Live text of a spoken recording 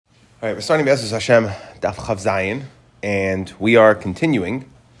All right, we're starting B'ezras Hashem Daf Chav Zayin, and we are continuing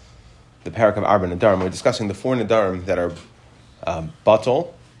the parak of Arba Nadarim. We're discussing the four Nadarim that are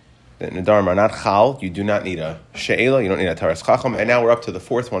batal. The Nadarim are not chal. You do not need a she'ela. You don't need a taras chacham. And now we're up to the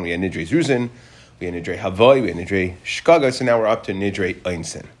fourth one. We had Nidrei Zuzin, we had Nidrei Havoi, we had Nidrei Shkaga. So now we're up to Nidrei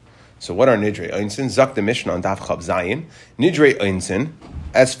Einsin. So what are Nidrei Einsin? Zak the Mishnah on Daf Chav Zayin. Nidrei Einsin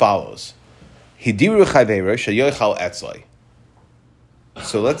as follows: Hidiru Chaveira sheyochal etzlai.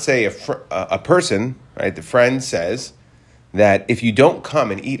 So let's say a person, right, the friend says that if you don't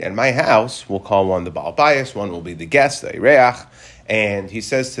come and eat at my house, we'll call one the Baal Bayis, one will be the guest, the Ireach, and he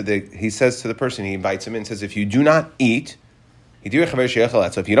says to the person, he invites him in, says, if you do not eat, so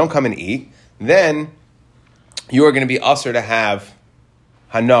if you don't come and eat, then you are going to be usher to have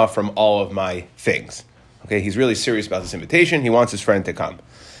hana from all of my things. Okay, he's really serious about this invitation. He wants his friend to come.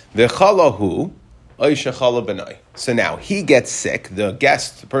 V'chalahu. So now he gets sick, the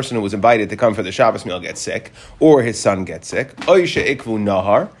guest, the person who was invited to come for the Shabbos meal gets sick, or his son gets sick,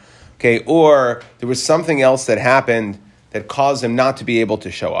 okay, or there was something else that happened that caused him not to be able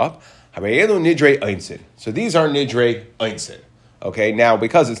to show up. So these are Nidrei Einsin. Okay, now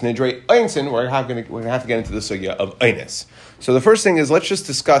because it's Nidrei Einsin, we're going to have to get into the sugya of Einis. So the first thing is, let's just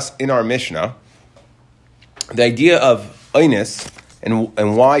discuss in our Mishnah the idea of Einis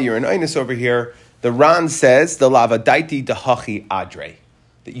and why you're in Einis over here. The Ran says, the lavadaiti dahachi adre,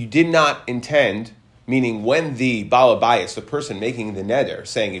 that you did not intend, meaning when the Baal Bayis, the person making the neder,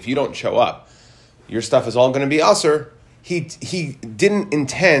 saying if you don't show up, your stuff is all going to be aser, he didn't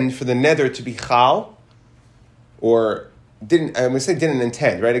intend for the neder to be chal, or didn't, I'm going to say didn't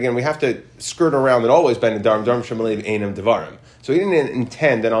intend, right? Again, we have to skirt around it always, ben nedarim, darim shemalev einam devarim. So he didn't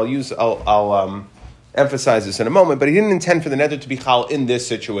intend, and I'll emphasize this in a moment, but he didn't intend for the neder to be chal in this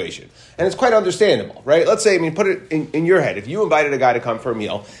situation. And it's quite understandable, right? Let's say, put it in your head. If you invited a guy to come for a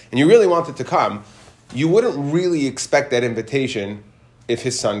meal, and you really wanted to come, you wouldn't really expect that invitation if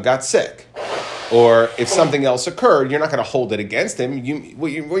his son got sick. Or if something else occurred, you're not going to hold it against him.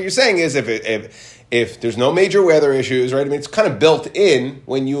 What you're saying is if there's no major weather issues, right? It's kind of built in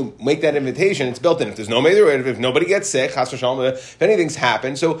when you make that invitation. It's built in. If there's no major weather, if nobody gets sick, chas v'shalom, if anything's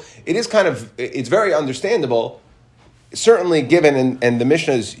happened. So it is it's very understandable, certainly given, and the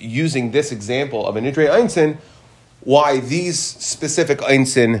Mishnah is using this example of a Nidrei Einsin, why these specific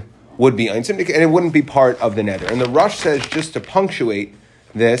Einsin would be Einsin, and it wouldn't be part of the neder. And the Rush says, just to punctuate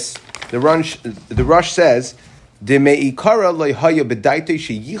this, the Rush says, he doesn't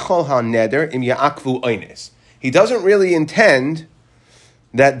really intend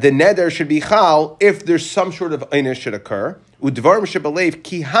that the neder should be chal if there's some sort of einis should occur.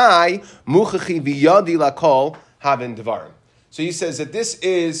 So he says that this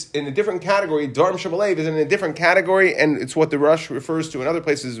is in a different category. Dvarim shebalev is in a different category, and it's what the Rush refers to in other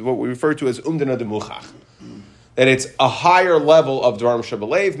places, what we refer to as umdana demuchach. That it's a higher level of Dvarim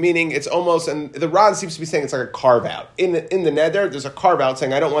Shebalev, meaning it's almost, and the Ran seems to be saying it's like a carve-out. In the neder, there's a carve-out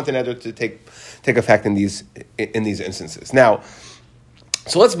saying, I don't want the neder to take effect in these instances. Now,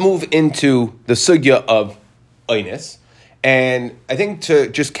 so let's move into the sugya of Einis, and I think to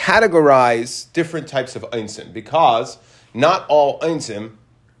just categorize different types of Einsim, because not all Einsim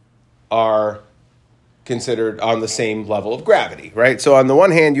are considered on the same level of gravity, right? So on the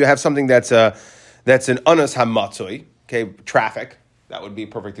one hand, you have something that's an anas hamatzoi, okay, traffic. That would be a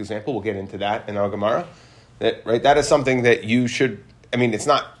perfect example. We'll get into that in our Gemara. That is something that you should, it's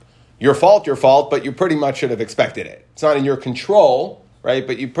not your fault, but you pretty much should have expected it. It's not in your control, right,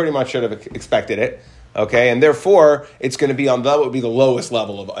 but you pretty much should have expected it, okay, and therefore, it's going to be that would be the lowest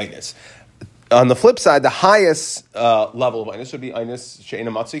level of Einis. On the flip side, the highest level of Einis would be Einis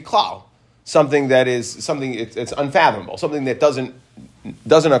she'ena matzoi klal, something that is, it's unfathomable, something that doesn't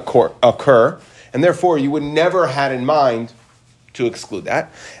occur, and therefore, you would never had in mind to exclude that.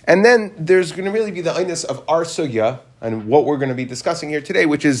 And then there's going to really be the Einis of our sugya, and what we're going to be discussing here today,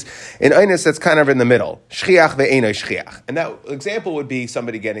 which is an Einis that's kind of in the middle. Shchiach ve'enoi shchiach. And that example would be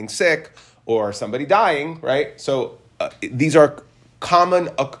somebody getting sick or somebody dying, right? So these are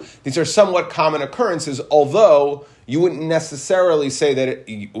somewhat common occurrences, although you wouldn't necessarily say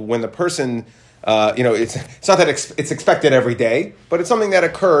that when the person, it's not that it's expected every day, but it's something that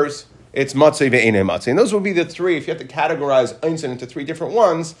occurs. It's matzei ve'enei matzei. And those would be the three, if you have to categorize Einsin into three different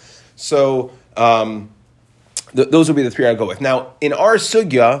ones, so those would be the three I'd go with. Now, in our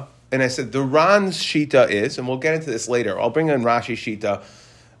sugya, and I said the Ran's shita is, and we'll get into this later, I'll bring in Rashi's shita,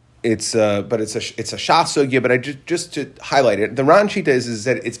 it's a shas sugya, but I just to highlight it, the Ran shita is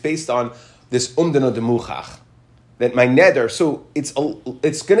that it's based on this umdana demuchach, that my neder, so it's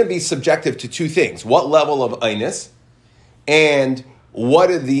going to be subjective to two things, what level of Einis, and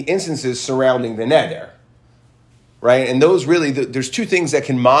what are the instances surrounding the neder, right? And those really, there's two things that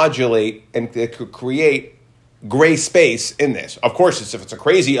can modulate and that could create gray space in this. Of course, if it's a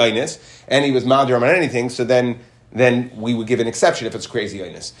crazy einus and he was madram on anything, so then we would give an exception if it's crazy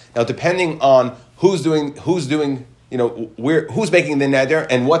einus. Now, depending on who's doing, who's making the neder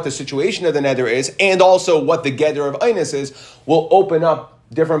and what the situation of the neder is, and also what the geder of einus is, will open up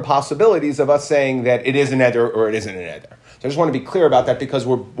different possibilities of us saying that it is a neder or it isn't a neder. So I just want to be clear about that because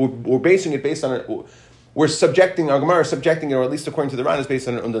we're basing it based on it. We're subjecting, our Gemara is subjecting it, or at least according to the Ran, is based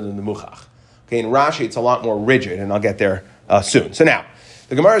on it under the Muchach. Okay, in Rashi, it's a lot more rigid, and I'll get there soon. So now,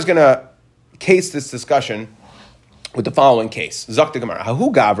 the Gemara is going to case this discussion with the following case. Zok the Gemara.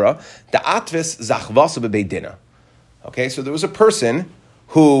 Hahu Gavra, the Atvis Zachvasa Bebeidina. Okay, so there was a person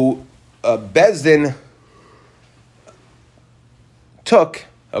who Bezdin took,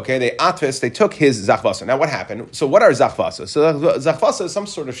 they took his Zachvasa. Now what happened? So what are Zachvasa? So Zachvasa is some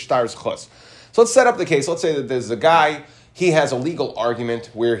sort of shtar zchus. So let's set up the case. Let's say that there's a guy, he has a legal argument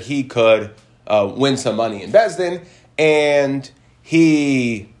where he could win some money in Bezdin, and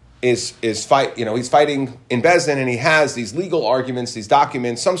he's fighting in Bezdin, and he has these legal arguments, these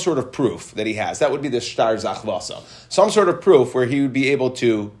documents, some sort of proof that he has. That would be the shtar zachvasa. Some sort of proof where he would be able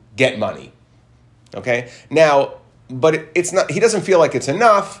to get money. Okay? Now, but it's not, he doesn't feel like it's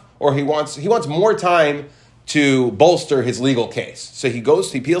enough, or he wants more time to bolster his legal case. So he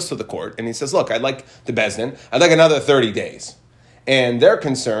appeals to the court, and he says, look, I'd like the Bezdin, I'd like another 30 days. And they're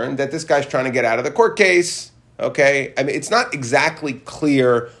concerned that this guy's trying to get out of the court case. Okay? I mean, it's not exactly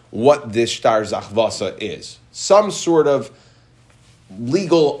clear what this shtar zachvasa is. Some sort of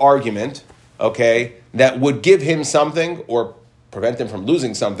legal argument, okay, that would give him something or prevent him from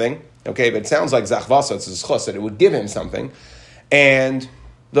losing something. Okay, but it sounds like zachvasa, it's a zchus, that it would give him something. And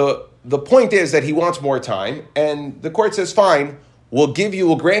the point is that he wants more time, and the court says, fine, we'll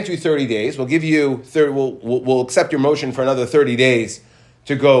grant you 30 days, we'll accept your motion for another 30 days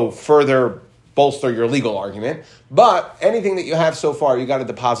to go further bolster your legal argument, but anything that you have so far, you got to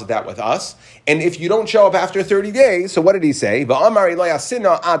deposit that with us. And if you don't show up after 30 days, so what did he say? And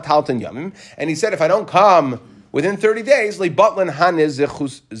he said, if I don't come within 30 days, okay,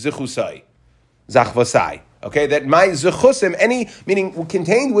 that my zechusim, meaning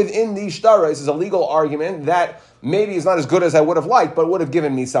contained within these shtaras is a legal argument that maybe is not as good as I would have liked, but would have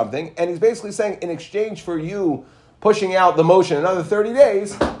given me something. And he's basically saying, in exchange for you pushing out the motion another 30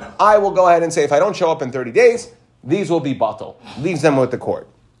 days, I will go ahead and say, if I don't show up in 30 days, these will be batal. Leaves them with the court.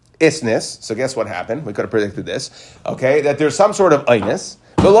 Isness, so guess what happened? We could have predicted this. Okay, that there's some sort of einus,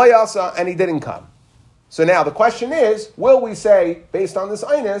 and he didn't come. So now the question is, will we say, based on this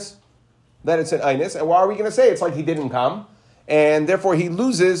einus, that it's an einus, and why are we going to say it's like he didn't come, and therefore he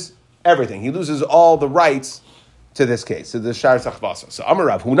loses everything. He loses all the rights to this case, to the shtar zachvasa. So Amar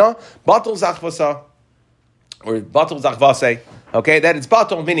Rav Huna, batal zachvasa, or batal zachvase, okay, that it's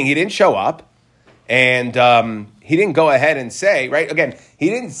batal, meaning he didn't show up, and he didn't go ahead and say, right, again, he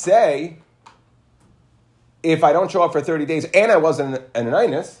didn't say, if I don't show up for 30 days and I wasn't an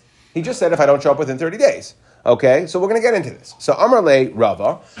einus, he just said if I don't show up within 30 days. Okay, so we're going to get into this. So Amar le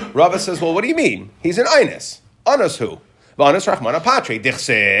Rava says, well, what do you mean? He's an einus. Anos who? V'anos Rachmana Patre.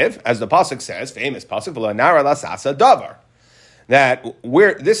 Dichsev, as the pasuk says, famous pasuk, v'lanara lasasa davar. That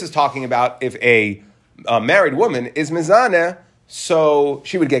this is talking about if a married woman is mizaneh, so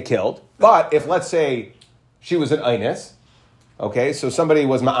she would get killed. But if, let's say, she was an einus, okay, so somebody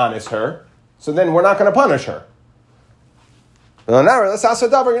was ma'anis her, so then we're not going to punish her. You're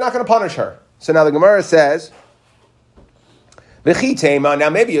not going to punish her. So now the Gemara says, now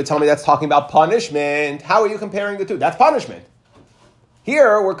maybe you'll tell me that's talking about punishment. How are you comparing the two? That's punishment.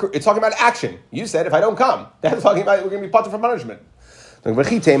 Here, it's talking about action. You said, if I don't come, that's talking about we're going to be punished for punishment.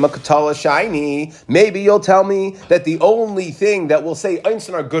 Maybe you'll tell me that the only thing that we'll say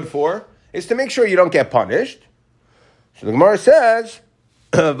einstein are good for is to make sure you don't get punished. So the Gemara says,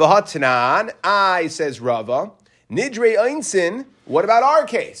 I says Rava, Nidre Einsin, what about our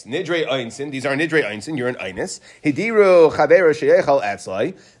case? Nidre Einsin, these are Nidre Einsin, you're an Einus. Hidiru Chavera Sheyechal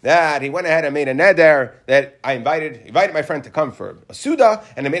Etzlai, that he went ahead and made a neder that I invited my friend to come for a Suda,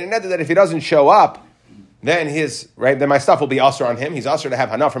 and I made a neder that if he doesn't show up, then then my stuff will be usher on him. He's usher to have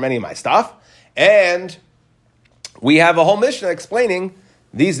hana from any of my stuff. And we have a whole Mishnah explaining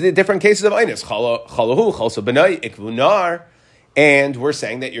these are the different cases of Einus. Chalahu, Chalso Benai, Ikvunar. And we're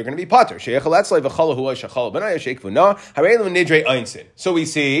saying that you're going to be pater. So we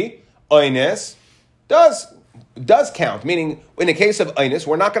see Einus does count, meaning in the case of Einus,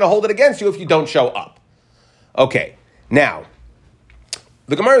 we're not going to hold it against you if you don't show up. Okay, now,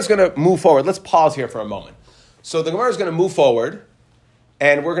 the Gemara is going to move forward. Let's pause here for a moment. So the Gemara is going to move forward,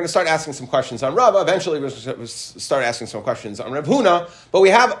 And we're going to start asking some questions on Rava. Eventually, we're going to start asking some questions on Rav Huna. But we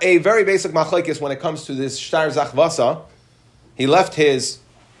have a very basic machlekes when it comes to this shtar zachvasa. He left his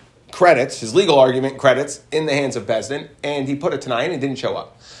credits, his legal argument credits, in the hands of Bezdin, and he put a Tanayin and didn't show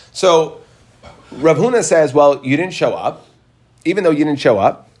up. So Rav Huna says, well, you didn't show up. Even though you didn't show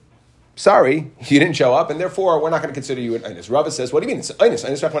up, sorry, you didn't show up, and therefore we're not going to consider you an Einus. Rava says, what do you mean? It's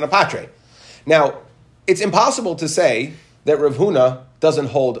Einus Rachmana Patre. Now, it's impossible to say that Rav Huna doesn't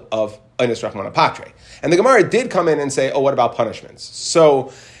hold of Einus Rachmana Patre. And the Gemara did come in and say, oh, what about punishments?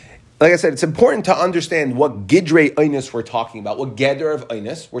 So, like I said, it's important to understand what Gidrei Einus we're talking about, what Geder of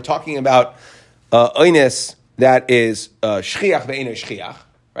Einus. We're talking about Einus that is Shchiach ve'enoi Shchiach.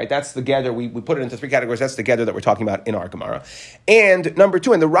 Right, that's the gather. We put it into three categories. That's the gather that we're talking about in our Gemara. And number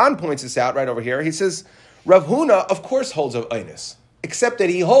two, and the Ran points this out right over here. He says, Rav Huna, of course, holds of Einus, except that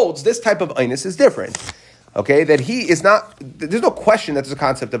he holds this type of Einus is different. Okay, that he is not, there's no question that there's a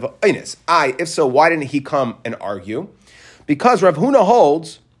concept of Einus. If so, why didn't he come and argue? Because Rav Huna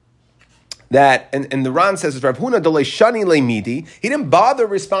holds that, and the Ran says, Rav Huna delay shani le midi, he didn't bother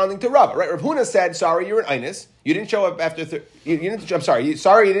responding to Rava, right? Rav Huna said, sorry, you're an Einus. You didn't show up after, you didn't show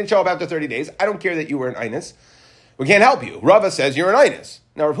up after 30 days. I don't care that you were an Einus. We can't help you. Rava says you're an Einus.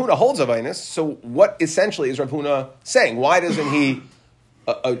 Now, Rav Huna holds of Einus, so what essentially is Rav Huna saying? Why doesn't he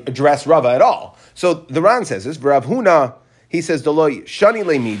address Rava at all? So the Ran says this, Rav Huna, he says, Deloi shani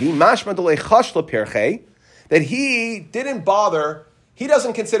le midi, mashma deloi chashla pirchei, that he didn't bother. He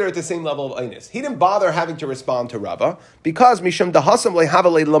doesn't consider it the same level of Einus. He didn't bother having to respond to Rava because Mishum Dahasam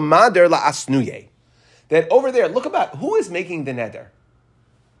lehavale lamader laasnuye. That over there, look about who is making the neder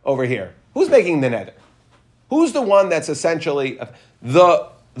over here. Who's making the neder? Who's the one that's essentially the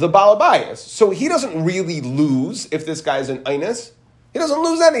balabayas? So he doesn't really lose if this guy's an Einus. He doesn't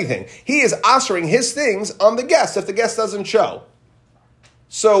lose anything. He is answering his things on the guest if the guest doesn't show.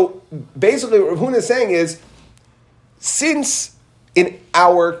 So basically, what Rav Huna is saying is, since in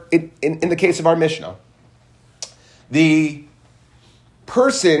the case of our Mishnah, the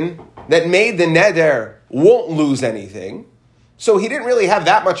person that made the neder won't lose anything, so he didn't really have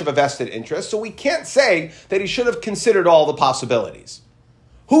that much of a vested interest, so we can't say that he should have considered all the possibilities.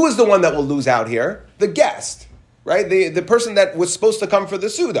 Who is the one that will lose out here? The guest, right? The person that was supposed to come for the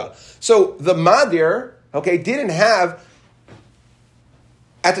Suda. So the Madir, didn't have,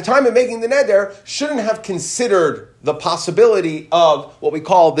 at the time of making the neder, shouldn't have considered the possibility of what we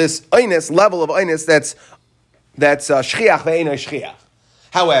call this Einus, level of Einus that's Shchiach ve'enoi Shchiach.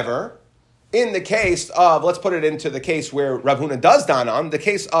 However, in the case of, let's put it into the case where Rav Huna does dan on, the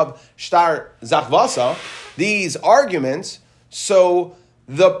case of Shtar Zachvasa, these arguments, so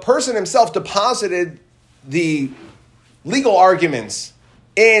the person himself deposited the legal arguments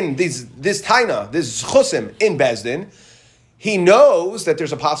in this taina, this chusim in Bezdin. He knows that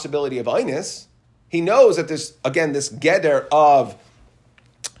there's a possibility of Einus. He knows that there's, again, this geder of,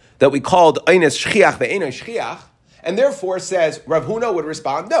 that we called Einus Shchiach ve'enoi Shchiach, and therefore says, Rav Huna would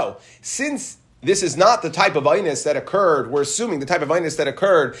respond, no. Since this is not the type of Einus that occurred, we're assuming the type of Einus that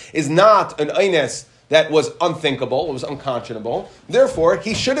occurred is not an Einus that was unthinkable, it was unconscionable, therefore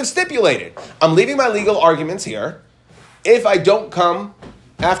he should have stipulated, I'm leaving my legal arguments here. If I don't come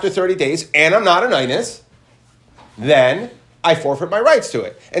after 30 days and I'm not an Einus, then I forfeit my rights to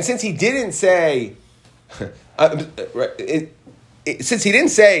it. And since he didn't say, he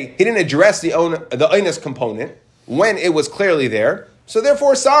didn't address the Einus component when it was clearly there, so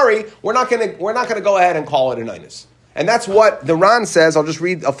therefore, sorry, we're not going to go ahead and call it an Einus. And that's what the Ran says. I'll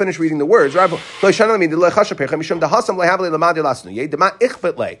finish reading the words. Okay,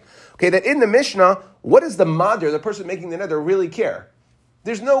 that in the Mishnah, what does the Madir, the person making the neder, really care?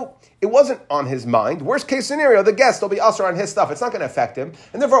 It wasn't on his mind. Worst case scenario, the guest will be usher on his stuff. It's not going to affect him.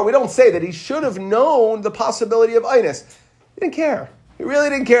 And therefore, we don't say that he should have known the possibility of Einus. He didn't care. He really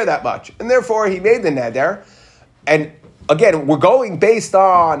didn't care that much. And therefore, he made the neder. And again, we're going based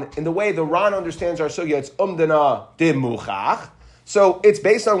on, in the way the Ran understands our sugya, it's umdana de muchach. So it's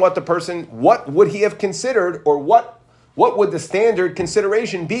based on what would he have considered, or what would the standard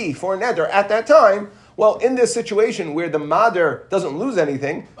consideration be for a neder at that time? Well, in this situation where the Madir doesn't lose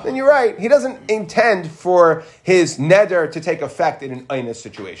anything, then you're right. He doesn't intend for his neder to take effect in an Einus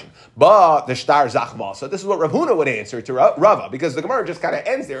situation. But the Shtar Zachva, so this is what Rav Huna would answer to Rava, because the Gemara just kind of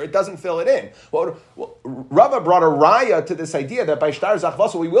ends there. It doesn't fill it in. Well, Rava brought a raya to this idea that by Shtar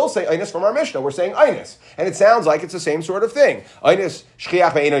Zachva, so we will say Einus from our Mishnah. We're saying Einus. And it sounds like it's the same sort of thing. Einus,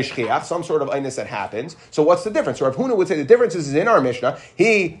 Shchiach ve'enoi Shchiach, some sort of Einus that happens. So what's the difference? So Rav Huna would say the difference is in our Mishnah.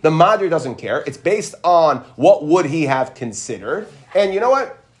 The Madir doesn't care. It's based on what would he have considered. And you know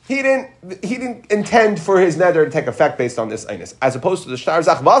what? he didn't intend for his neder to take effect based on this einus, as opposed to the shtar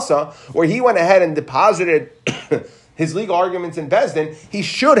zachvasa, where he went ahead and deposited his legal arguments in Bezdin. He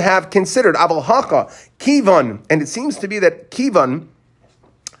should have considered Abel Haka Kivan, and it seems to be that Kivan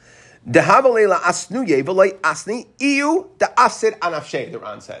dehavelela asnuye v'lei asni iu the asid anafshe. The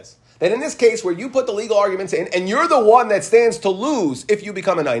Ran says that in this case where you put the legal arguments in, and you're the one that stands to lose if you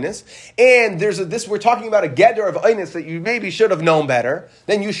become an einus, and we're talking about a geder of einus that you maybe should have known better,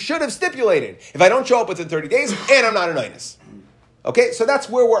 then you should have stipulated, if I don't show up within 30 days, and I'm not an einus. Okay, so that's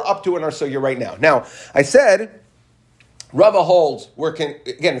where we're up to in our sugya right now. Now, I said, Rava holds,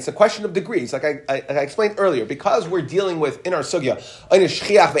 again, it's a question of degrees, like I explained earlier, because we're dealing with, in our sugya, einus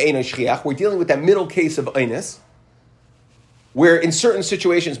shchiach ve'einus shchiach, we're dealing with that middle case of einus, where in certain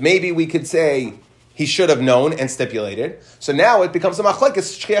situations, maybe we could say he should have known and stipulated. So now it becomes a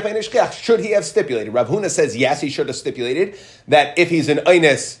machlekes, shchiach ve'einus shchiach. Should he have stipulated? Rav Huna says, yes, he should have stipulated that if he's an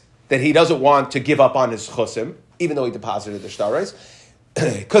einus, that he doesn't want to give up on his chusim, even though he deposited the shtarais,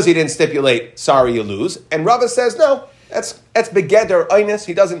 because he didn't stipulate, sorry, you lose. And Rava says, no, that's begeder einus.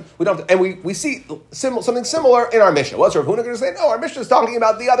 And we see something similar in our Mishnah. What's Rav Huna going to say? No, our Mishnah is talking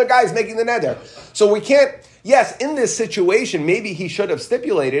about the other guys making the neder. So we can't, yes, in this situation, maybe he should have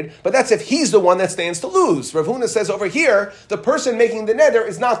stipulated, but that's if he's the one that stands to lose. Rav Huna says over here, the person making the neder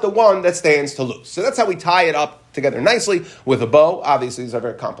is not the one that stands to lose. So that's how we tie it up together nicely with a bow. Obviously, these are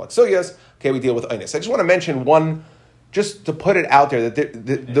very complex sugyas. Okay, we deal with einus. I just want to mention one, just to put it out there, that in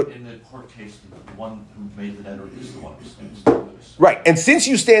the court case, the one who made the neder is the one who stands to lose. Right, and since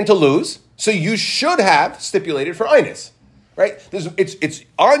you stand to lose, so you should have stipulated for einus. Right? It's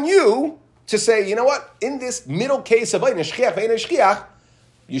on you to say, you know what, in this middle case of einus shchiach ve'einus shchiach,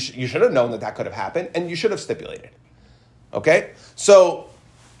 you should have known that could have happened, and you should have stipulated. Okay? So,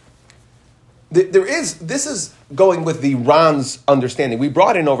 this is going with the Ran's understanding. We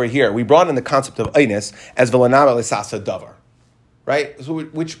brought in the concept of einus as v'lanama l'sasa davar, right? So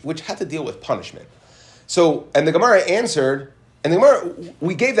which had to deal with punishment. So, and the Gemara answered, and the Gemara,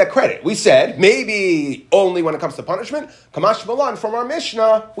 we gave that credit. We said, maybe only when it comes to punishment. Kamash Malan, from our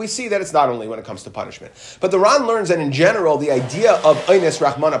Mishnah, we see that it's not only when it comes to punishment. But the Ran learns that in general, the idea of einus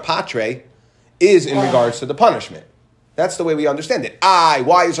rachmana patre is in regards to the punishment. That's the way we understand it.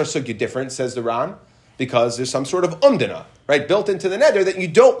 Why is our sugya different, says the Ran? Because there's some sort of umdana, right, built into the neder that you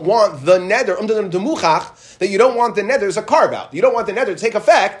don't want the neder, umdana demuchach, that you don't want the neder as a carve-out. You don't want the neder to take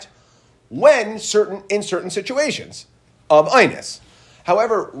effect in certain situations of einus.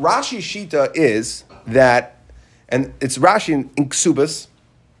 However, Rashi's shita is that, and it's Rashi in Ksubas,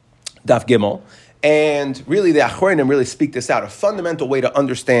 Daf Gimel, and really the Achronim really speak this out, a fundamental way to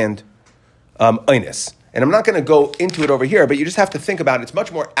understand einus. And I'm not going to go into it over here, but you just have to think about it. It's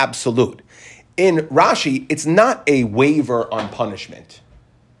much more absolute. In Rashi, it's not a waiver on punishment.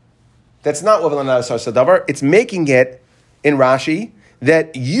 That's not what Sadavar. It's making it in Rashi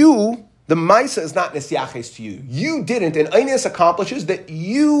that the Maisa is not Nesyaches to you. You didn't, and Einus accomplishes that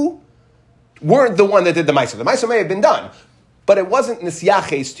you weren't the one that did the Maisa. The Maisa may have been done, but it wasn't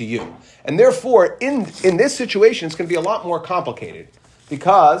Nesyaches to you. And therefore, in this situation, it's going to be a lot more complicated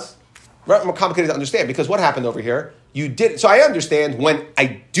because more complicated to understand, because what happened over here, you did. So I understand when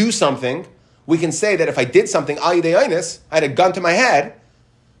I do something, we can say that if I did something, ayidei einus, I had a gun to my head,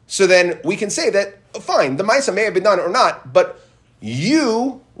 so then we can say that, fine, the Maisa may have been done or not, but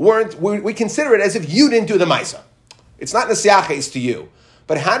you weren't, we consider it as if you didn't do the Maisa. It's not nesyaches to you.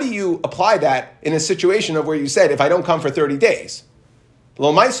 But how do you apply that in a situation of where you said, if I don't come for 30 days?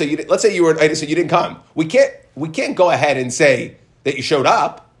 Lo Maisa, let's say you were an einus and you didn't come. We can't go ahead and say that you showed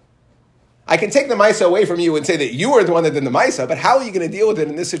up. I can take the Maisa away from you and say that you were the one that did the Maisa, but how are you going to deal with it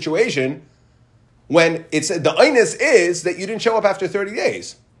in this situation when the einus is that you didn't show up after 30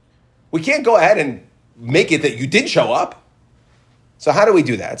 days? We can't go ahead and make it that you did show up. So how do we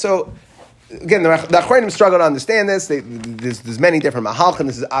do that? So again, the Achronim struggle to understand this. There's many different mahalchim.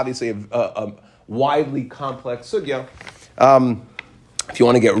 This is obviously a widely complex sugya. If you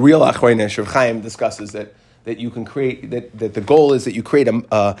want to get real Achronim, Rav Chaim discusses that you can create, that the goal is that you create an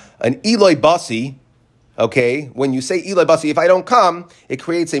Eloi Basi, okay? When you say Eloi Basi, if I don't come, it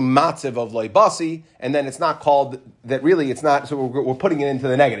creates a matziv of Loi Basi, and then it's not called, that really it's not, so we're putting it into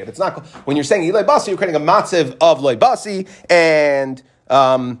the negative. It's not, when you're saying Eloi Basi, you're creating a matziv of Loi Basi, and,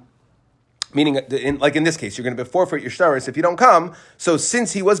 meaning, like in this case, you're going to forfeit your shtaris if you don't come. So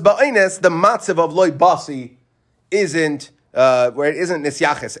since he was ba'ines, the matziv of Loi Basi isn't, where it isn't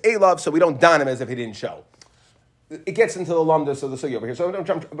nisyaches elav, so we don't don him as if he didn't show. it gets into the lumdus of the sugi over here. So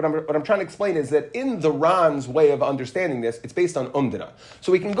what I'm trying to explain is that in the Ran's way of understanding this, it's based on umdana.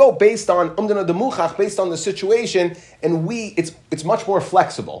 So we can go based on umdana de muchach, based on the situation, and it's much more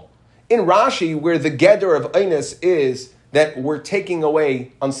flexible. In Rashi, where the geder of einis is that we're taking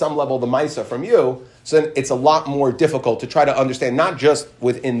away on some level the maisa from you, so then it's a lot more difficult to try to understand, not just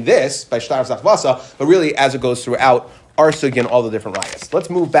within this, by shtar zachvasa, but really as it goes throughout our sugi and all the different rayas. Let's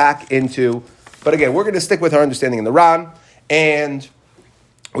move back into, but again, we're going to stick with our understanding in the Ran, and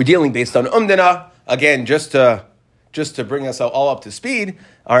we're dealing based on umdana. Again, just to bring us all up to speed,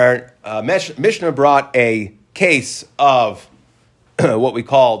 our Mishnah brought a case of what we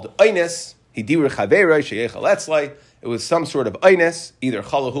called einis, hidir chavera sheyechal etzlai. It was some sort of einis, either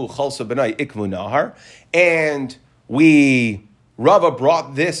chalahu, chalsa benai, ikvu nahar. And Rava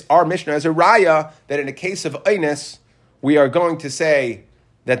brought this, our Mishnah, as a raya, that in a case of einis, we are going to say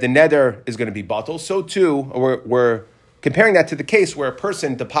that the neder is going to be batal. So too, we're comparing that to the case where a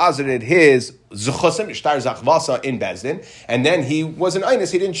person deposited his zuchosim, shtar zachvasa, in Bezdin, and then he was an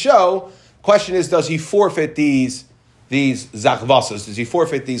einis, he didn't show. Question is, does he forfeit these zachvasas? Does he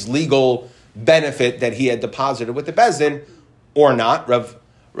forfeit these legal benefit that he had deposited with the Bezdin or not? Rav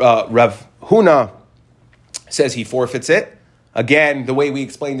Huna says he forfeits it. Again, the way we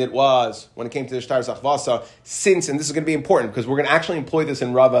explained it was, when it came to the shtar zachvasa, since, and this is going to be important because we're going to actually employ this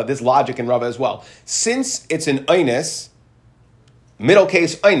in Rava, this logic in Rava as well. Since it's an einis, middle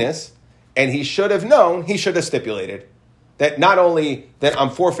case einis, and he should have known, he should have stipulated that not only that I'm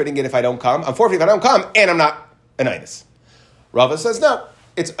forfeiting it if I don't come, I'm forfeiting if I don't come, and I'm not an einis. Rava says no,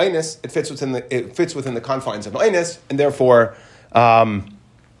 it's einis. It fits within the confines of einis, and therefore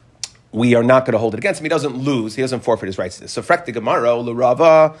we are not going to hold it against him. He doesn't lose. He doesn't forfeit his rights to this. So frekti gemara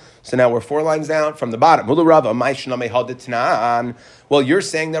l'Rava. So now we're 4 lines down from the bottom. L'Rava ma'ishna mehadetnan. Well, you're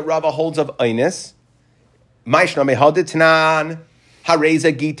saying that Rava holds of einis. Ma'ishna mehadetnan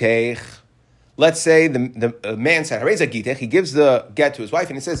hareza gitech. Let's say the man said hareza gitech. He gives the get to his wife,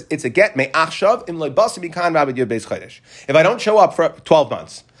 and he says it's a get me'achshav im lo'basi mikan rabbi yud beis chodesh. If I don't show up for 12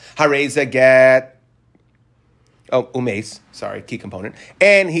 months, hareza get. Oh, umes, sorry, key component.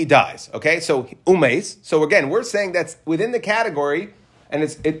 And he dies, okay? So, umes. So again, we're saying that's within the category, and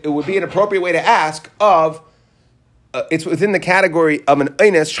it would be an appropriate way to ask of, it's within the category of an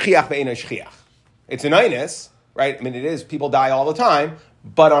einis, shchiach ve'eino shchiach. It's an einis, right? I mean, it is, people die all the time,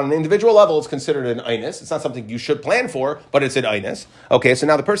 but on an individual level, it's considered an einis. It's not something you should plan for, but it's an einis. Okay, so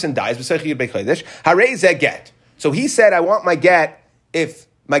now the person dies, harei zeh get. So he said, I want my get if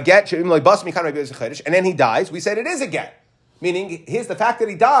my get, and then he dies. We said it is a get. Meaning, here's the fact that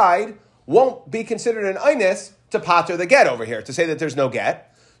he died won't be considered an einis to pater the get over here, to say that there's no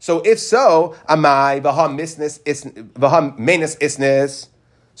get. So if so, amai, v'ha menis isnis,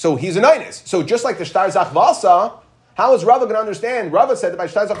 so he's an einis. So just like the shtar zachvasa, how is Rava going to understand? Rava said that by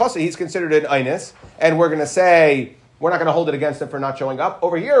shtar zachvasa he's considered an einis, and we're going to say, we're not going to hold it against him for not showing up.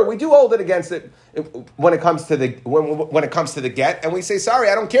 Over here, we do hold it against it when it comes to the get, and we say,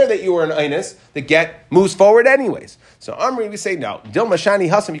 sorry, I don't care that you were an einis. The get moves forward anyways. So Amri, we say no. Dil mashani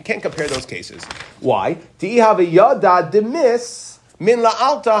hasam. You can't compare those cases. Why? Ti have a yada demis min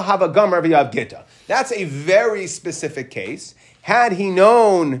la'alta have a gomer v'yav gita. That's a very specific case. Had he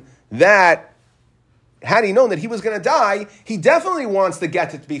known that he was going to die, he definitely wants the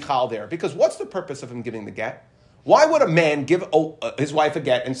get to be chal there. Because what's the purpose of him giving the get? Why would a man give his wife a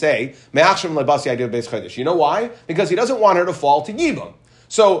get and say, Me'achshem lebasi I do beis chodesh? You know why? Because he doesn't want her to fall to yibum.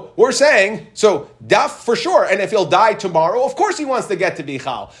 So we're saying, daf for sure, and if he'll die tomorrow, of course he wants the get to be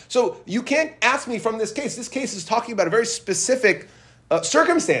chal. So you can't ask me from this case. This case is talking about a very specific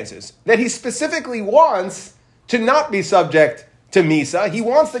circumstances that he specifically wants to not be subject to Misa. He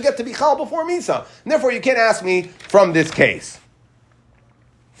wants to get to be chal before Misa. And therefore, you can't ask me from this case.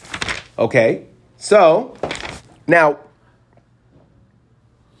 Okay, so now,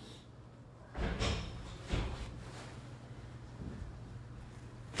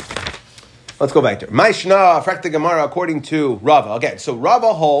 let's go back there. Maishna, Frekta Gemara, according to Rava. Again, so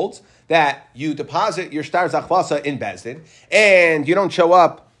Rava holds that you deposit your shtar zachvasa in Bezdin, and you don't show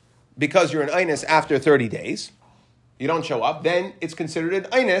up because you're an einis after 30 days. You don't show up, then it's considered an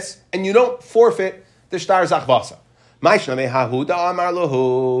einis, and you don't forfeit the shtar zachvasa. Maishna mehahuda amar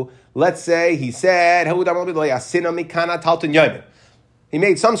lahu. Let's say he said, he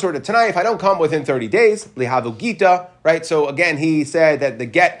made some sort of tanai, if I don't come within 30 days, lihavu gita, right? So again, he said that the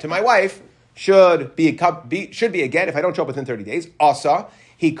get to my wife should be a get if I don't show up within 30 days. Asa,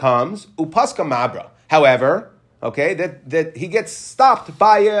 he comes, upaska mabra. However, okay, that he gets stopped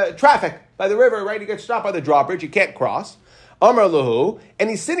by traffic, by the river, right? He gets stopped by the drawbridge, he can't cross. Amar Lahu, and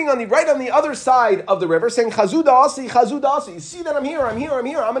he's sitting right on the other side of the river, saying, Chazud Asi, Chazud Asi. You see that I'm here, I'm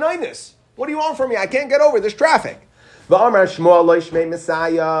an Inus. What do you want from me? I can't get over this traffic. V'amar Shmuel lo yishmei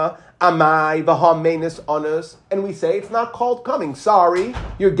Messiah, Amai v'ha meinus onus, and we say it's not called coming. Sorry,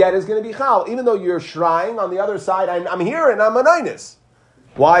 your get is going to be chal, even though you're shrying on the other side. I'm here and I'm an Inus.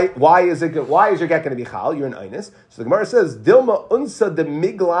 Why is your get going to be chal? You're an Inus. So the Gemara says, Dilma unsa de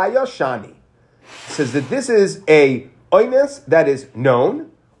miglaya shani. It says that this is a Inus that is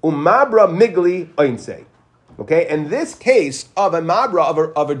known, umabra migli oinse. Okay, and this case of a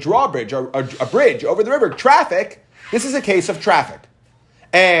mabra, of a drawbridge, or a bridge over the river, traffic, this is a case of traffic.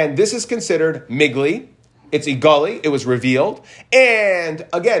 And this is considered migli, it's igali, it was revealed. And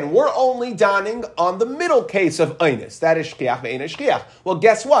again, we're only donning on the middle case of Inus, that is shchiach ve'ena shchiach. Well,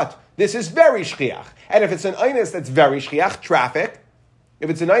 guess what? This is very shchiach. And if it's an Inus that's very shchiach, traffic, if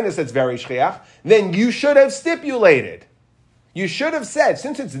it's an Inus that's very shchiach, then you should have stipulated. You should have said,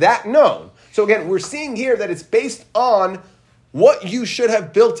 since it's that known. So again, we're seeing here that it's based on what you should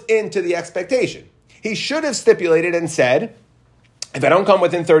have built into the expectation. He should have stipulated and said, if I don't come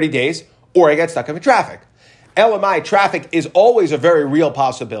within 30 days, or I get stuck in traffic. LMI, traffic is always a very real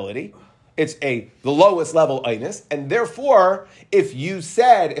possibility. It's the lowest level Inus, and therefore, if you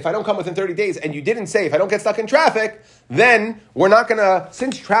said, if I don't come within 30 days, and you didn't say, if I don't get stuck in traffic, then we're not going to,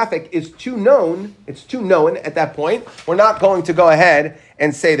 since traffic is too known, it's too known at that point, we're not going to go ahead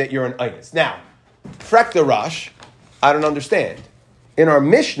and say that you're an Inus. Now, Frek the Rush, I don't understand. In our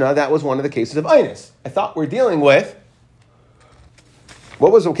Mishnah, that was one of the cases of Inus. I thought we're dealing with,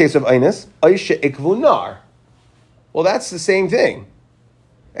 what was the case of Inus? Aisha Ikvu Nar. Well, that's the same thing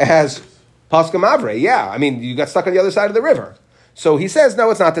as Paska Mavre. Yeah, I mean, you got stuck on the other side of the river. So he says, no,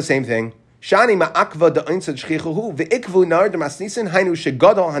 it's not the same thing. Shani ma'akva da'intzad shchichuhu ve'ikvu nar demasnisin hainu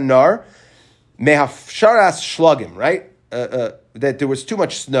shegadol hanar mehafsharas shlagim, right? That there was too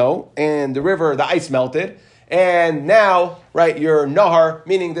much snow and the river, the ice melted. And now, right, you're nahar,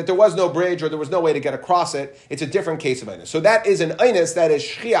 meaning that there was no bridge or there was no way to get across it. It's a different case of Inus. So that is an Inus that is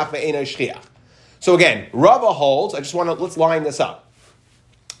shchiach ve'ena shchiach. So again, Rava holds, let's line this up.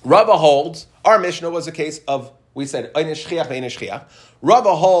 Rava holds, our Mishnah was a case of, we said, Inus shchiach ve'ena shchiach.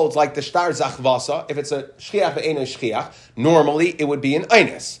 Rava holds like the shtar zachvasa, if it's a shchiach ve'ena shchiach, normally it would be an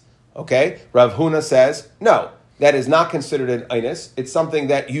Inus. Okay? Rav Huna says, no. That is not considered an Inus. It's something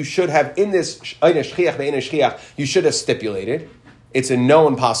that you should have in this Inus shchiach ve'ena shchiach, you should have stipulated. It's a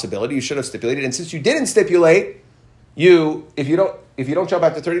known possibility. You should have stipulated. And since you didn't stipulate, if you don't jump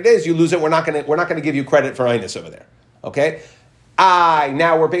after 30 days, you lose it. We're not going to give you credit for Inus over there. Okay?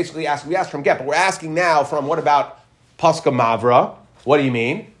 Now we're basically asking, we asked from Get, but we're asking now from what about Paska Mavra? What do you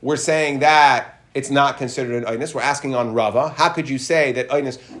mean? We're saying that it's not considered an Inus. We're asking on Rava. How could you say that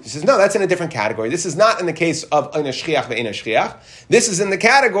Inus? He says, no, that's in a different category. This is not in the case of Inus shchiach ve'ena shchiach. This is in the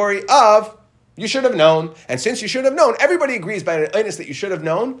category of you should have known. And since you should have known, everybody agrees by an Inus that you should have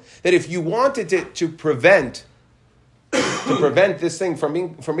known that if you wanted to prevent this thing from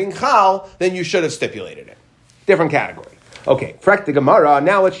being chal, then you should have stipulated it. Different category. Okay, Frek the Gemara.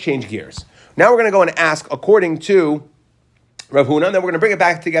 Now let's change gears. Now we're going to go and ask according to Rav Huna, and then we're going to bring it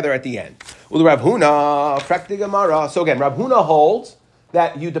back together at the end. Well, Rav Huna, Frek the Gemara. So again, Rav Huna holds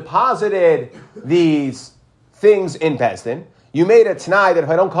that you deposited these things in Bezdin. You made a t'nai that if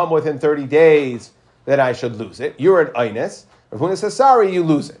I don't come within 30 days, that I should lose it. You're an Inus. Rav Huna says, sorry, you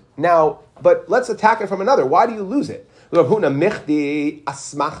lose it. Now, but let's attack it from another. Why do you lose it? Rav Huna, michdi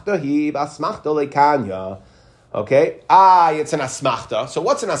asmachta hiv asmachta lekanya. Okay? It's an asmachta. So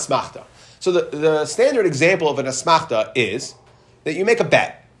what's an asmachta? So the standard example of an asmachta is that you make a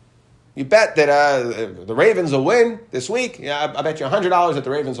bet. You bet that the Ravens will win this week. Yeah, I bet you $100 that the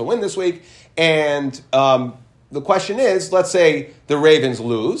Ravens will win this week. And the question is, let's say the Ravens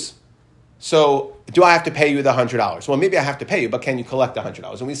lose. So do I have to pay you the $100? Well, maybe I have to pay you, but can you collect the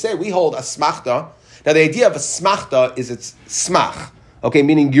 $100? And we say we hold a smachta. Now, the idea of a smachta is it's smach, okay,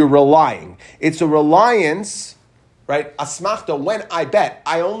 meaning you're relying. It's a reliance, right? A smachta, when I bet,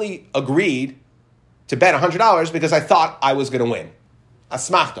 I only agreed to bet $100 because I thought I was going to win. A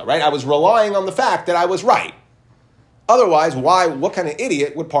smachta, right? I was relying on the fact that I was right. Otherwise, what kind of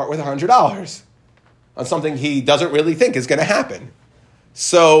idiot would part with $100 on something he doesn't really think is going to happen?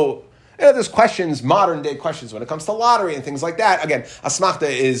 So, there's questions, modern day questions when it comes to lottery and things like that. Again, asmachta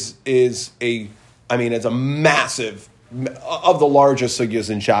is it's a massive, of the largest sugyas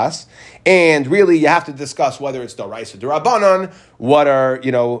in Shas. And really, you have to discuss whether it's Doraisa Durabanan,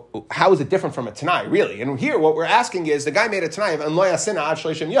 how is it different from a Tanai, really? And here, what we're asking is, the guy made a Tanai of Enloya Sina Ad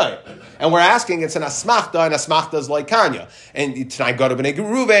Shleishim Yoyim. And we're asking, it's an Asmachta, and Asmachta is like Kanya. And Tanai Goda B'nei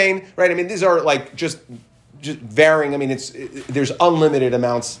Ruvain, right? I mean, these are like just just varying. I mean, there's unlimited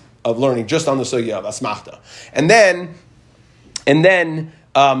amounts of learning just on the sugya of asmachta, and then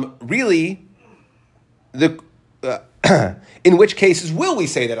really the. In which cases will we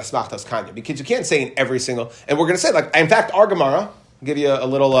say that asmachta is kanya? Because you can't say in every single, and we're going to say in fact, our Gemara, I'll give you a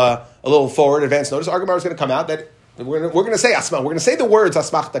little forward advance notice. Our Gemara is going to come out that we're going to say asmachta. We're going to say the words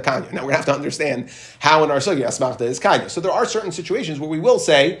asmachta kanya. Now we're going to have to understand how in our sugya asmachta is kanya. So there are certain situations where we will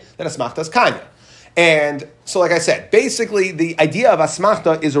say that asmachta is kanya, and so like I said, basically the idea of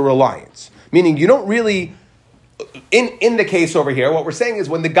asmachta is a reliance, meaning you don't really. In the case over here, what we're saying is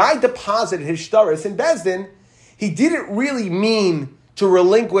when the guy deposited his shtaris in Bezdin, he didn't really mean to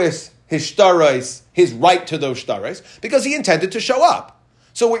relinquish his shtaris, his right to those shtaris, because he intended to show up.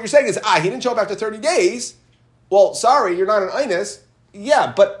 So what you're saying is, he didn't show up after 30 days. Well, sorry, you're not an einus.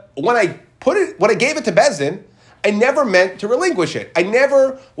 Yeah, but when I gave it to Bezdin, I never meant to relinquish it. I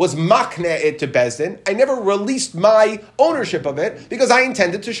never was makne it to Bezdin. I never released my ownership of it because I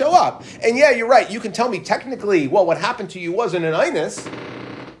intended to show up. And yeah, you're right. You can tell me technically, well, what happened to you wasn't an einus,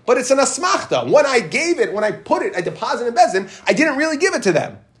 but it's an asmachta. When I deposited in Bezdin, I didn't really give it to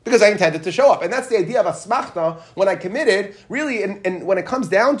them because I intended to show up. And that's the idea of asmachta. When I committed, really, and when it comes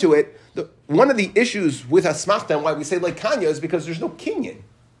down to it, one of the issues with asmachta and why we say like kanya is because there's no kinyan.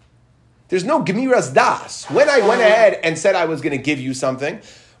 There's no gemiras das. When I went ahead and said I was going to give you something, and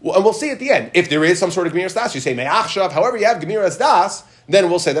we'll see at the end, if there is some sort of gemiras das, you say me'achshav, however you have gemiras das, then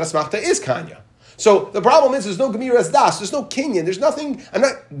we'll say that asmachta is kanya. So the problem is there's no gemiras das, there's no kinyan, there's nothing,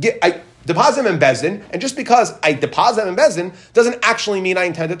 I deposit them in Bezdin, and just because I deposit them in Bezdin doesn't actually mean I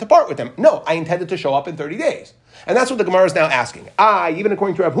intended to part with them. No, I intended to show up in 30 days. And that's what the Gemara is now asking. Even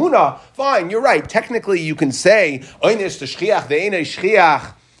according to Rav Huna, fine, you're right. Technically you can say, oines to shchiach, ve'enei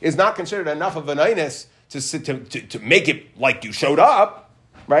shchiach, is not considered enough of an einus to make it like you showed up,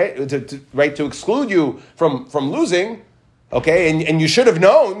 right? To exclude you from losing, okay? And you should have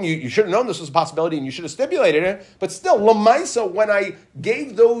known, you should have known this was a possibility and you should have stipulated it. But still, lamaisa, when I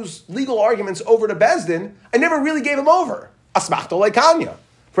gave those legal arguments over to Bezdin, I never really gave them over. Asmachta leikanya.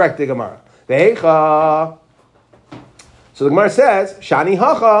 Correct the Gemara. Vehecha. So the Gemara says, Shani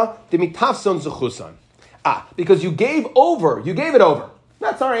hacha demitafson zechusan. Because you gave it over.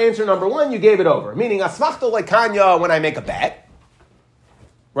 That's our answer number one, you gave it over. Meaning, asmachta leikanya when I make a bet.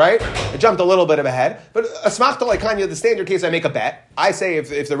 Right? I jumped a little bit of ahead. But asmachta leikanya, the standard case, I make a bet. I say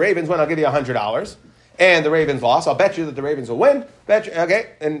if the Ravens win, I'll give you $100. And the Ravens lost, I'll bet you that the Ravens will win.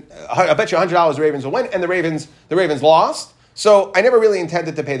 And I'll bet you $100 the Ravens will win. And the Ravens lost. So I never really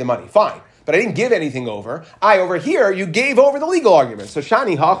intended to pay the money. Fine. But I didn't give anything over. Over here, you gave over the legal argument. So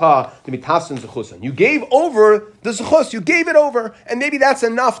shani hacha demitasin zechusan. You gave over the zechus. You gave it over, and maybe that's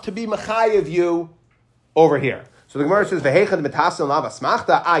enough to be mechayev you over here. So the Gemara says vehecha demitasin lav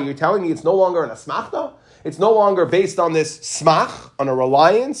asmachta. You're telling me it's no longer an asmachta? It's no longer based on this smach, on a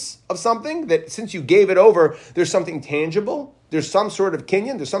reliance of something, that since you gave it over, there's something tangible. There's some sort of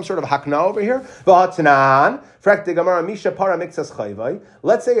kinyan, there's some sort of hakna over here.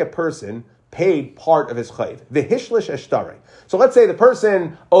 Let's say a person paid part of his chayv. V'hishlish eshtari. So let's say the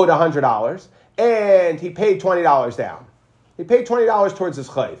person owed $100 and he paid $20 down. He paid $20 towards his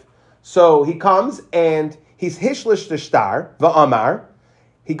chayv. So he comes and he's hishlish the shtar, va'amar.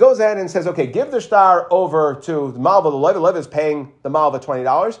 He goes ahead and says, okay, give the shtar over to the malva. The lev is paying the malva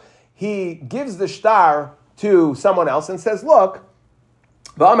 $20. He gives the shtar to someone else and says, look,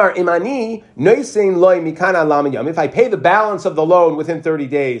 if I pay the balance of the loan within 30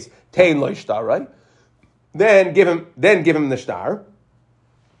 days, right? Then give him the shtar.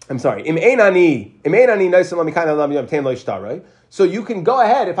 I'm sorry. Right? So you can go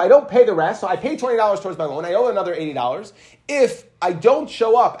ahead, if I don't pay the rest, so I pay $20 towards my loan, I owe another $80. If I don't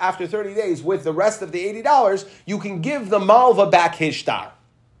show up after 30 days with the rest of the $80, you can give the malva back his shtar.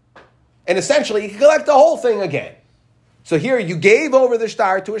 And essentially, you can collect the whole thing again. So here, you gave over the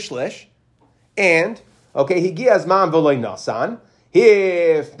shtar to a shlish, and, okay, higiaz man v'loy nasan.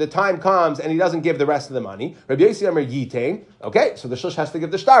 If the time comes and he doesn't give the rest of the money, Rabbi Yossi Amar yitain, okay, so the shlish has to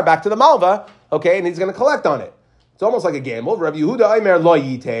give the shtar back to the malva, okay, and he's going to collect on it. It's almost like a gamble. Rabbi Yehuda Amar lo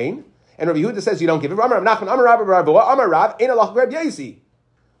yitain, and Rabbi Yehuda says you don't give it. Amar Rav Nachman, Amar Rav Amar Rav, ein halach Rabbi Yossi.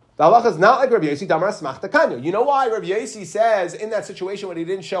 The halacha is not like Rabbi Yossi, damar asmachta kanya. You know why Rabbi Yossi says in that situation when he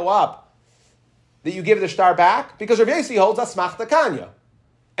didn't show up, that you give the shtar back? Because Rav Yossi holds asmachta kanya.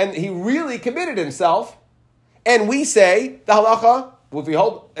 And he really committed himself. And we say, the halacha, if we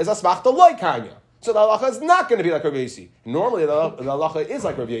hold, is asmachta loy kanya. So the halacha is not going to be like Rav Yosi. Normally the halacha is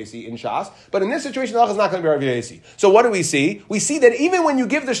like Rav Yosi in Shas, but in this situation the halacha is not going to be Rav Yosi. So what do we see? We see that even when you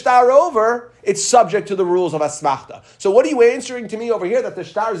give the shtar over, it's subject to the rules of asmachta. So what are you answering to me over here? That the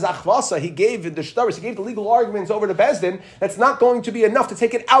shtar zachvasa, he gave the legal arguments over to Bezdin, that's not going to be enough to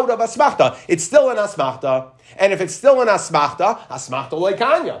take it out of asmachta. It's still an asmachta. And if it's still an asmachta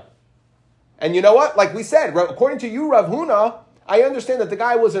loikanya. And you know what? Like we said, according to you, Rav Huna, I understand that the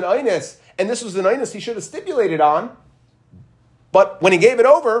guy was an einis, and this was an einis he should have stipulated on. But when he gave it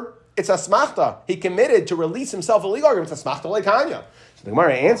over, it's asmachta. He committed to release himself a legal argument. It's asmachta leikanya. So the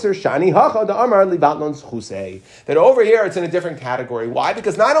Gemara answers, Shani hacha da amar libatlon zchusei. That over here it's in a different category. Why?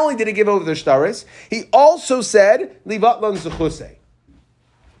 Because not only did he give over the shtaris, he also said libatlon zchusei.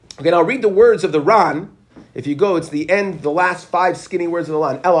 Okay, now I'll read the words of the Ran. If you go, it's the end, the last 5 skinny words of the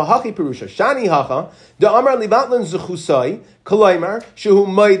line. Ela hachi perusha, shani hacha, da amar libatlan zechusai, kolaymar, shehu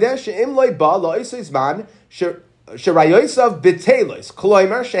moide, she'im loy ba, lo'isois man, sherayosav bitelos,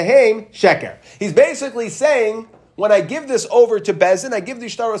 kolaymar, shehem sheker. He's basically saying, when I give this over to Bezin, I give the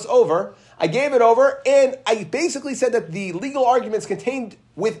shtaros over, I gave it over, and I basically said that the legal arguments contained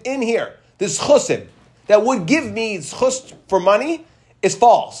within here, the zchusim, that would give me zchus for money, is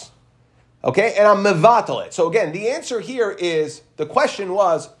false. Okay, and I'm mevatel it. So again, the answer here is, the question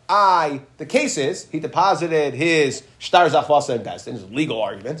was, the case is, he deposited his shtar zachvasa in Bezdin, his legal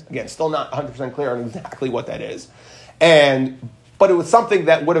argument. Again, still not 100% clear on exactly what that is. But it was something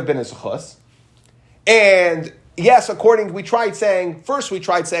that would have been a zechus. And yes, we tried saying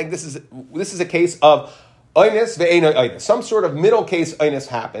this is a case of Einis ve'eino einis. Some sort of middle case einis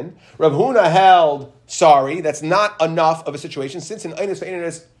happened. Rav Huna held, sorry, that's not enough of a situation, since an einis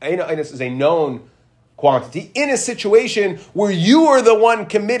ve'eino einis is a known quantity, in a situation where you are the one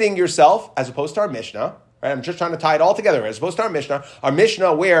committing yourself, as opposed to our Mishnah. Right? I'm just trying to tie it all together. As opposed to our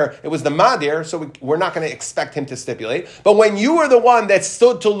Mishnah where it was the Madir, so we're not going to expect him to stipulate. But when you were the one that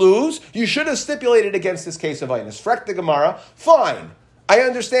stood to lose, you should have stipulated against this case of einis. Frek the Gemara, fine. I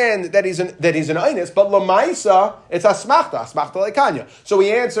understand that he's an einis, but lamaisa, it's asmachta leikanya. So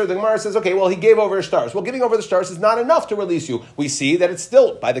we answer, the Gemara says, okay, well, he gave over his stars. Well, giving over the stars is not enough to release you. We see that it's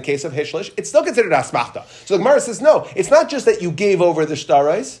still, by the case of Hishlish, it's still considered asmachta. So the Gemara says, no, it's not just that you gave over the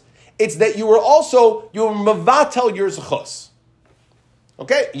stars, it's that you were mavatel your zechus.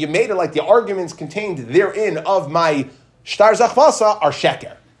 Okay? You made it like the arguments contained therein of my shtar zachvasa are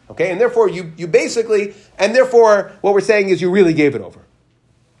sheker. Okay? And therefore, you basically, and therefore, what we're saying is you really gave it over.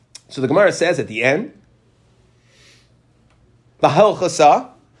 So the Gemara says at the end, the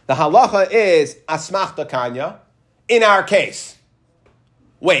halacha is asmachta kanya in our case.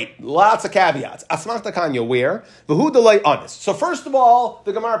 Wait, lots of caveats. Asmachta kanya where? V'hu delay honest. So first of all,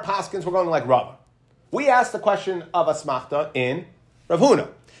 the Gemara paskins, we're going like Rava. We asked the question of asmachta in Rav Huna.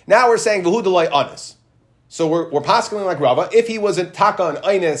 Now we're saying v'hu delay honest. So we're paskining like Rava. If he was in taka and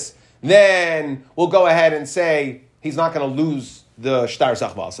einis, then we'll go ahead and say he's not going to lose the shtar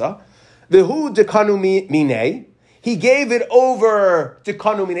zachvasa. V'hu dekanu minei. He gave it over to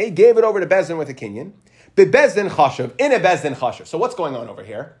dekanu minei. He gave it over to Bezdin with a kinyan. Bezdin chashav, in a Bezdin chashav. So what's going on over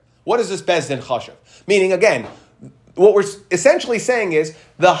here? What is this Bezdin chashav? Meaning, again, what we're essentially saying is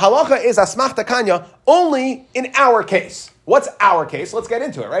the halacha is asmachta kanya only in our case. What's our case? Let's get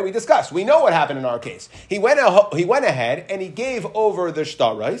into it, right? We discussed. We know what happened in our case. He went ahead and he gave over the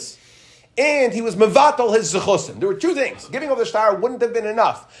shtarais, and he was mevatel his zechusim. There were 2 things. Giving over the shtar wouldn't have been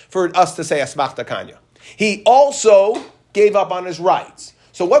enough for us to say asmachta kanya. He also gave up on his rights.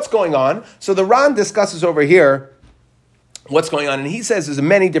 So what's going on? So the Ran discusses over here what's going on, and he says there's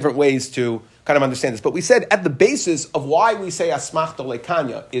many different ways to kind of understand this. But we said at the basis of why we say asmachta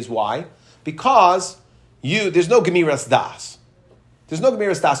leikanya is why? Because there's no gemiras das. There's no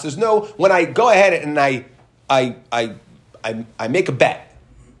gemiras das. There's no, when I go ahead and I make a bet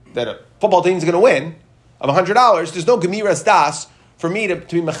that a football team is going to win of $100, there's no gemiras das for me to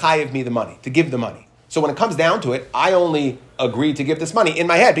be mechayev me the money, to give the money. So when it comes down to it, I only agreed to give this money in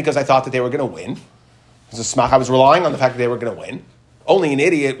my head because I thought that they were going to win. I was relying on the fact that they were going to win. Only an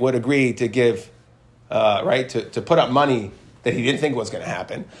idiot would agree to give, to put up money that he didn't think was going to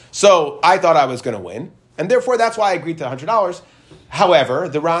happen. So I thought I was going to win. And therefore, that's why I agreed to $100. However,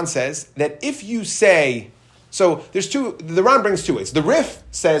 the Ran says that if you say, so the Ran brings 2 ways. The Rif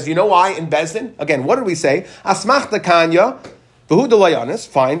says, you know why in Bezdin? Again, what did we say? Asmachta kanya.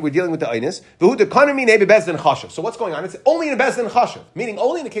 Fine, we're dealing with the einis. So what's going on? It's only in a Bezdin chashav, meaning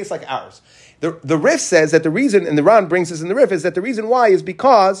only in a case like ours. The Rif says that the reason, and the Ran brings this in the Rif, is that the reason why is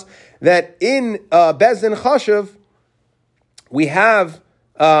because that in Bezdin chashav, we have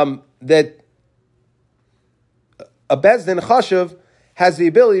that a Bezdin chashav has the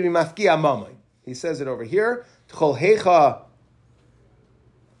ability to be mafkiya mamay. He says it over here. T'chol hecha.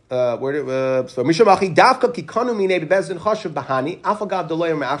 Mishamachi davka kikanu mine bebezdin chashav bahani afagav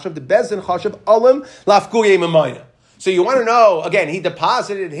deloyer me'achshav the bezdin chashav olim lafkuye memayna. So you want to know again? He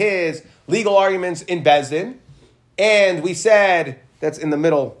deposited his legal arguments in bezdin, and we said that's in the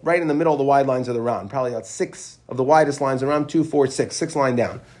middle, right in the middle of the wide lines of the Ran. Probably about 6 of the widest lines around 2, 4, 6, 6 line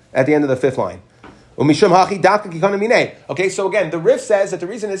down at the end of the 5th line. Okay, so again, the Rif says that the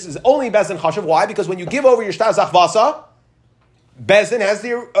reason this is only bezdin chashav. Why? Because when you give over your shtar zachvasa, bezdin has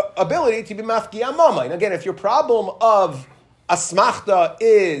the ability to be mafkia mama. And again, if your problem of asmachta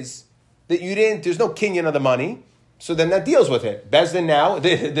is that you didn't, there's no kinyan of the money, so then that deals with it. Bezdin now,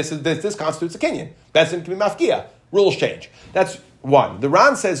 this constitutes a kinyan. Bezdin can be mafkia. Rules change. That's one. The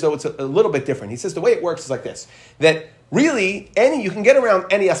Ran says, though, it's a little bit different. He says the way it works is like this, that really, you can get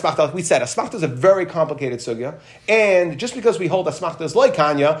around any asmachta. Like we said, asmachta is a very complicated sugya, and just because we hold asmachta as loy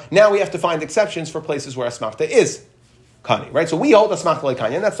kanya, now we have to find exceptions for places where asmachta is kani, right? So we hold asmachta loy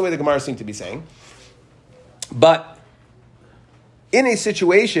kanya, and that's the way the Gemara seems to be saying. But in a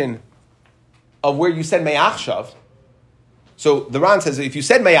situation of where you said me'achshav, so the Ran says that if you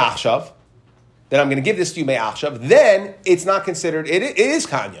said me'achshav, then I'm going to give this to you me'achshav, then it's not considered, it is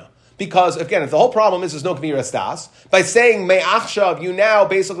kanya. Because, again, if the whole problem is there's no Gemiras Das, by saying me'achshav, you now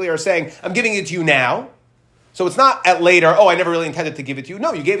basically are saying, I'm giving it to you now. So it's not at later, I never really intended to give it to you.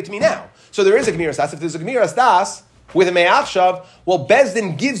 No, you gave it to me now. So there is a Gemiras Das. If there's a Gemiras Das with a me'achshav, well,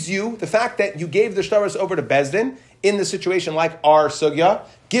 Bezdin gives you, the fact that you gave the shtaros over to Bezdin, in the situation like our sugya,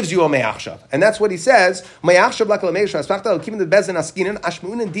 gives you a me'achshav. And that's what he says, me'achshav lakal me'achshav, aspachta l'kim the Bezdin askinen,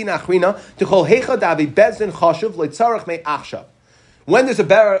 ashmunin din achrina, t'chol hecha davi Bezdin chashuv, leitzarach me'achshav. When there's a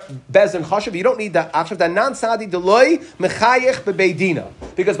bezdin chashav, you don't need the achshav. That non sadi deloy mechayech bebeidina,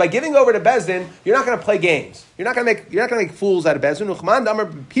 because by giving over to bezdin, you're not going to play games. You're not going to make fools out of bezdin. Uchman damar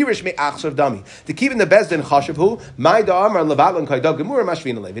pirish me achshav dami. To keep in the bezdin chashav who my damar levatlan kaidog gemur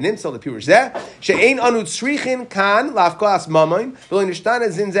mashvin alev. In imsal the pirish zeh she'ein anu tzrichin kan lafkoas mamoin v'lo nishtana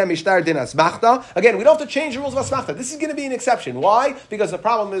zinzeh mishtar din asmachta. Again, we don't have to change the rules of asmachta. This is going to be an exception. Why? Because the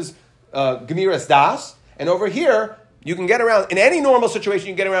problem is gemiras das, and over here. You can get around, in any normal situation,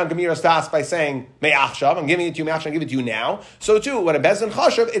 you can get around Gemiras Das by saying, Me'achshav, I'm giving it to you, Me'achshav, I give it to you now. So too, when a Bezdin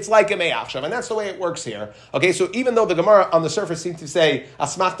Chashav, it's like a Me'achshav, and that's the way it works here. Okay, so even though the Gemara on the surface seems to say,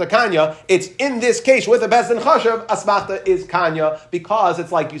 Asmachta Kanya, it's in this case, with a Bezdin Chashav, Asmachta is Kanya, because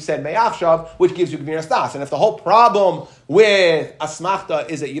it's like you said, Me'achshav, which gives you Gemiras Das. And if the whole problem with Asmachta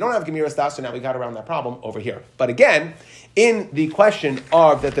is that you don't have Gemiras Das, so now we got around that problem over here. But again, in the question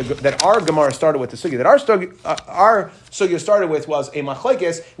of that our Gemara started with the sugya, that our sugya started with was a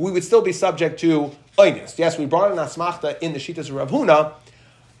machlekes, we would still be subject to einis. Yes, we brought an asmachta in the shitas of Rav Huna.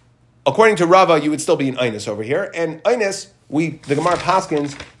 According to Rava, you would still be an einis over here. And einis, the Gemara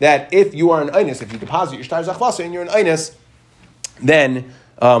paskins that if you are an einis, if you deposit your shtar zachvasa and you're an einis, then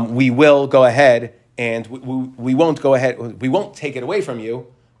we will go ahead and we won't go ahead. We won't take it away from you.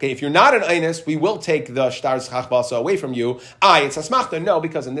 Okay, if you're not an einis, we will take the shtar zachvasa away from you. It's asmachta. No,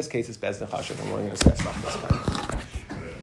 because in this case it's bezdin chashav, and we're going to say asmachta.